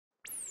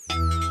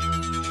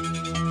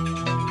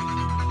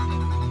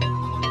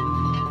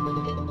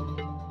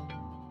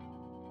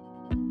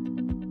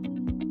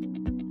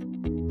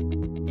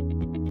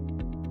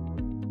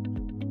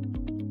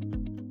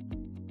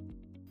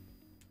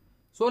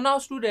So now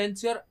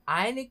students, your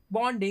ionic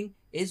bonding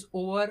is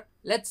over.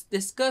 Let's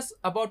discuss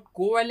about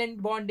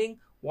covalent bonding.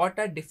 What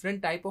are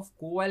different type of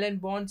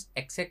covalent bonds,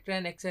 etc.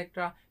 and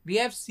etc. We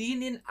have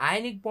seen in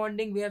ionic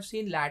bonding, we have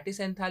seen lattice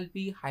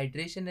enthalpy,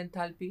 hydration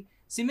enthalpy.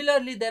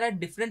 Similarly, there are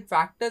different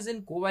factors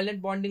in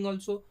covalent bonding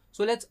also.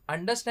 So let's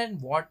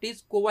understand what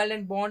is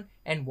covalent bond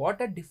and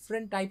what are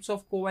different types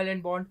of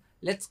covalent bond.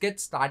 Let's get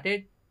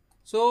started.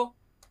 So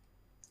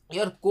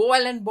your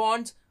covalent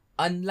bonds,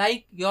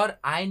 unlike your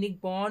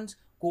ionic bonds,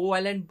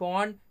 covalent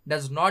bond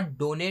does not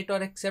donate or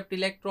accept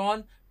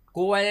electron.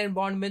 Covalent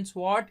bond means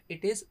what?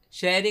 It is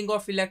sharing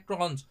of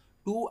electrons.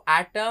 Two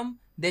atoms,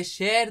 they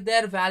share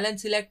their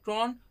valence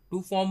electron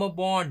to form a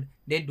bond.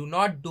 They do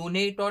not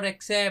donate or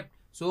accept.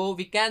 So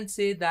we can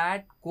say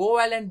that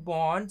covalent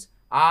bonds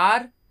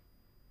are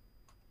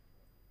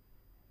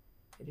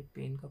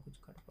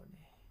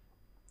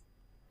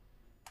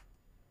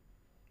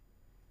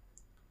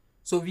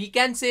So we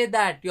can say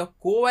that your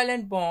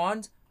covalent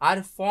bonds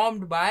are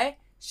formed by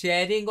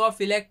sharing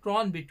of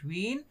electron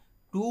between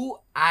two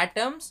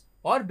atoms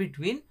or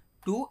between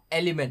two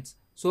elements.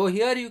 So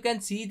here you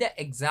can see the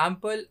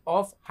example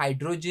of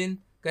hydrogen,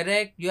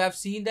 correct? You have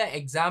seen the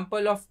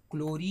example of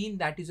chlorine,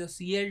 that is a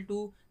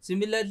Cl2.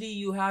 Similarly,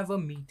 you have a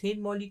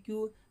methane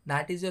molecule,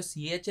 that is your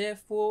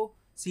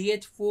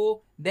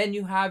CH4. Then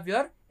you have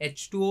your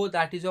H2O,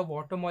 that is a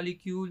water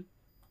molecule.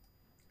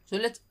 So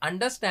let's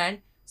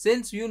understand,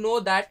 since you know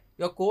that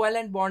your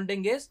covalent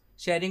bonding is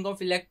sharing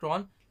of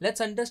electron, let's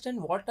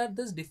understand what are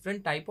these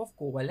different type of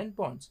covalent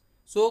bonds.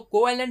 So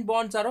covalent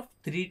bonds are of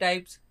three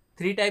types.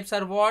 Three types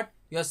are what?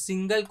 Your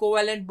single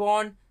covalent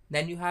bond,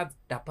 then you have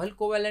double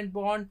covalent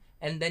bond,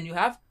 and then you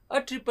have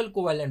a triple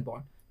covalent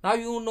bond. Now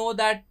you know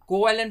that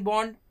covalent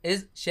bond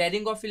is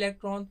sharing of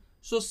electron.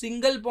 So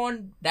single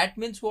bond, that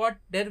means what?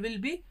 There will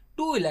be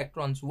two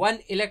electrons, one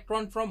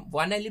electron from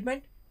one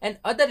element and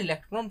other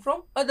electron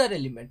from other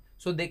element.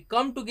 So they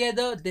come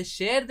together, they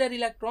share their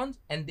electrons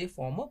and they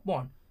form a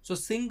bond. So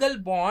single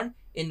bond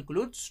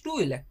includes 2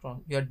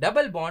 electrons. Your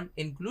double bond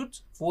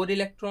includes 4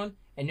 electrons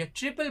and your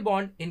triple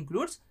bond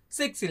includes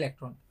 6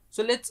 electrons.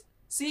 So let's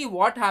see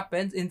what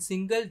happens in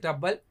single,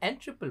 double and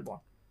triple bond.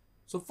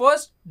 So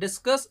first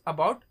discuss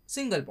about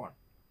single bond.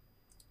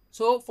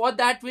 So for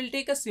that we'll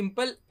take a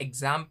simple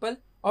example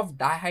of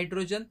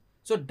dihydrogen.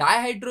 So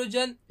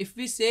dihydrogen, if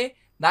we say,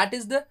 that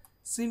is the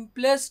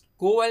simplest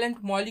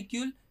covalent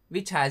molecule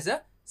which has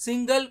a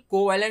single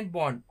covalent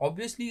bond.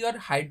 Obviously your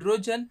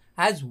hydrogen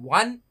has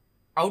one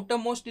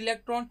outermost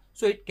electron,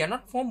 so it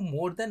cannot form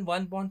more than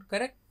one bond,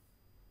 correct?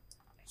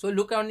 So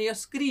look on your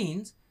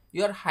screens,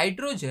 your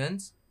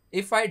hydrogens,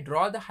 if I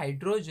draw the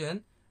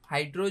hydrogen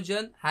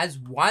has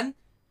one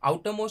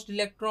outermost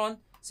electron.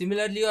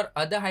 Similarly, your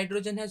other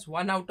hydrogen has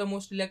one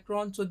outermost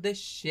electron, so they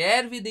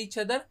share with each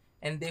other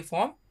and they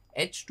form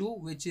H2,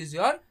 which is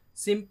your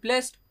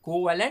simplest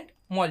covalent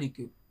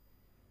molecule.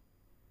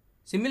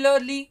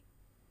 Similarly,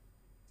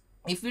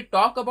 if we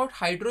talk about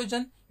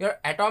hydrogen, your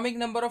atomic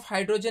number of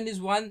hydrogen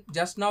is 1.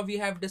 Just now we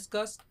have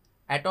discussed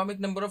atomic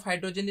number of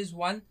hydrogen is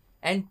 1,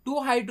 and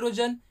 2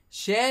 hydrogen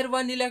share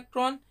 1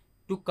 electron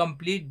to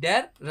complete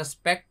their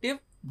respective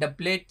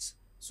doublets.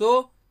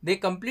 So they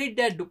complete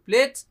their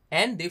doublets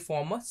and they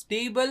form a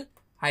stable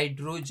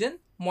hydrogen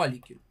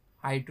molecule.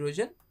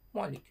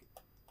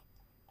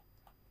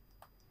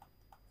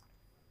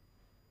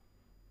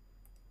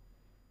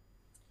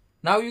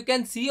 Now you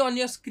can see on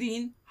your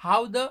screen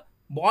how the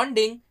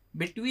bonding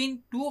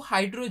between two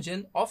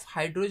hydrogen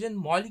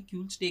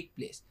molecules take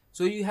place.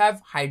 So you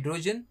have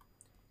hydrogen,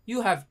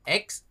 you have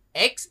X.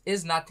 X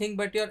is nothing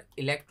but your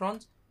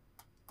electrons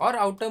or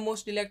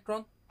outermost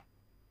electron.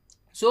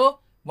 So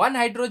one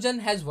hydrogen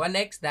has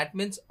 1x, that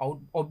means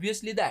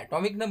obviously the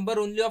atomic number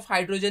only of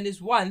hydrogen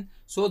is 1,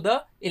 so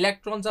the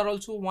electrons are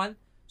also 1.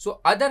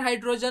 So other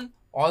hydrogen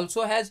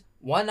also has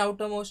one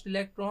outermost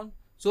electron,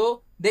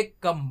 so they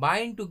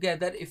combine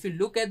together. If you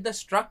look at the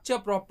structure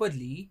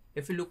properly,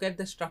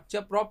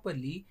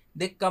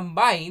 they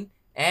combine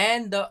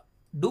and the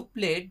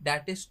duplet,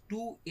 that is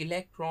 2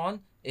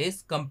 electron,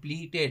 is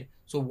completed.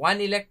 So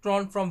one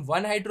electron from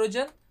one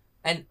hydrogen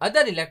and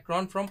other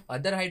electron from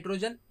other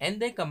hydrogen, and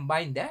they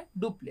combine their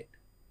duplet.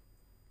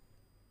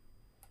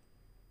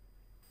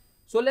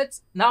 So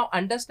let's now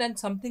understand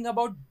something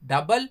about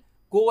double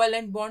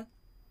covalent bond.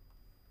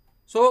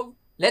 So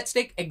let's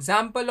take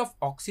example of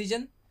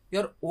oxygen,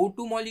 your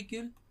O2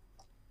 molecule.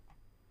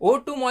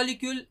 O2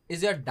 molecule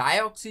is your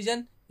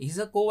dioxygen, is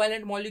a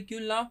covalent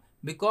molecule now,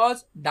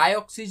 because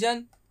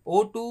dioxygen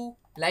O2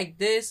 like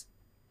this,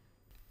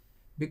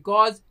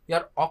 because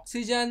your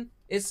oxygen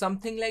is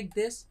something like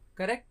this,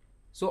 correct?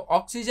 So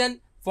oxygen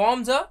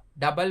forms a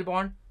double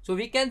bond. So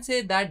we can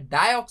say that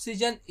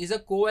dioxygen is a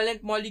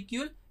covalent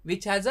molecule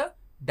which has a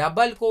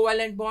double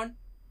covalent bond.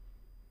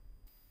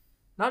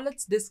 Now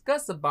let's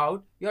discuss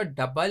about your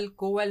double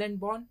covalent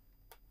bond.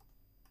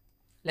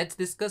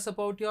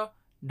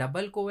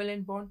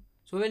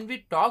 So when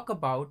we talk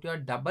about your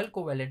double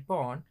covalent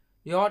bond,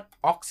 your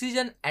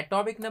oxygen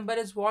atomic number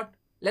is what?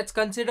 Let's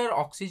consider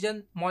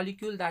oxygen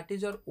molecule, that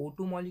is your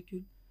O2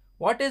 molecule.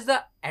 What is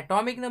the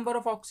atomic number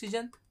of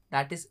oxygen?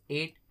 That is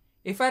 8.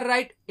 If I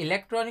write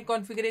electronic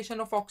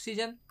configuration of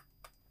oxygen,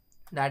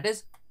 that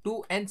is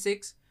 2 and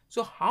 6.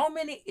 So how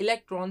many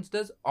electrons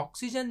does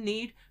oxygen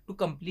need to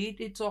complete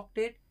its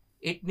octet?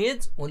 It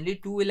needs only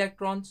 2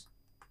 electrons.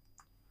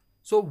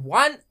 So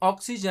one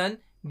oxygen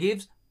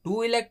gives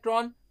 2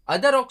 electron,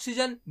 other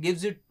oxygen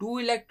gives it 2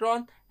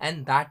 electron,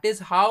 and that is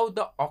how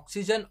the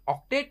oxygen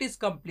octet is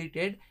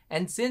completed.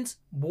 And since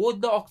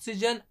both the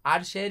oxygen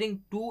are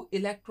sharing 2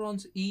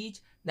 electrons each,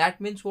 that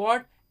means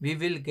what? We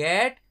will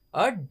get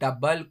a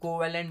double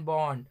covalent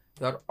bond.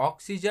 Your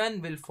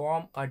oxygen will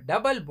form a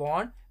double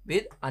bond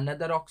with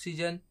another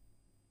oxygen.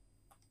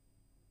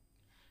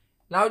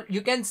 Now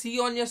you can see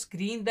on your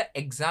screen the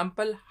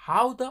example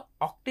how the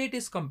octet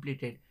is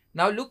completed.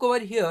 Now look over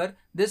here,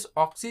 this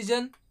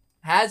oxygen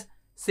has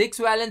 6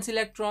 valence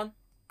electron.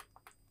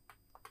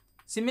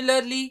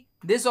 Similarly,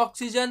 this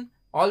oxygen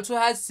also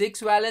has 6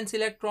 valence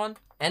electron,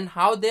 and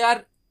how they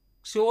are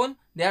shown?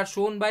 They are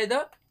shown by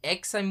the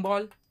X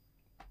symbol.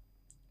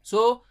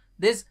 So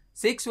this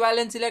 6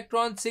 valence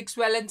electron,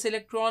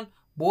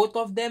 both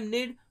of them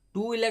need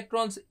 2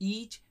 electrons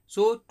each.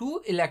 So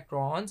 2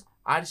 electrons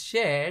are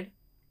shared.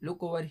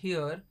 Look over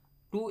here,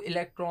 2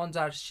 electrons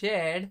are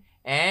shared,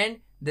 and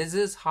this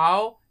is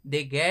how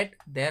they get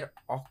their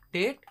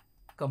octet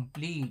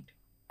complete,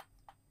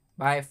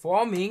 by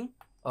forming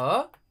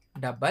a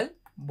double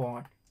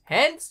bond.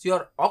 Hence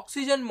your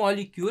oxygen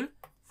molecule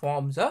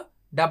forms a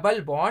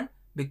double bond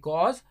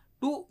because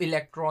 2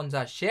 electrons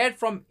are shared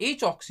from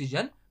each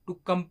oxygen to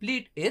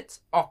complete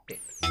its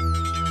octet.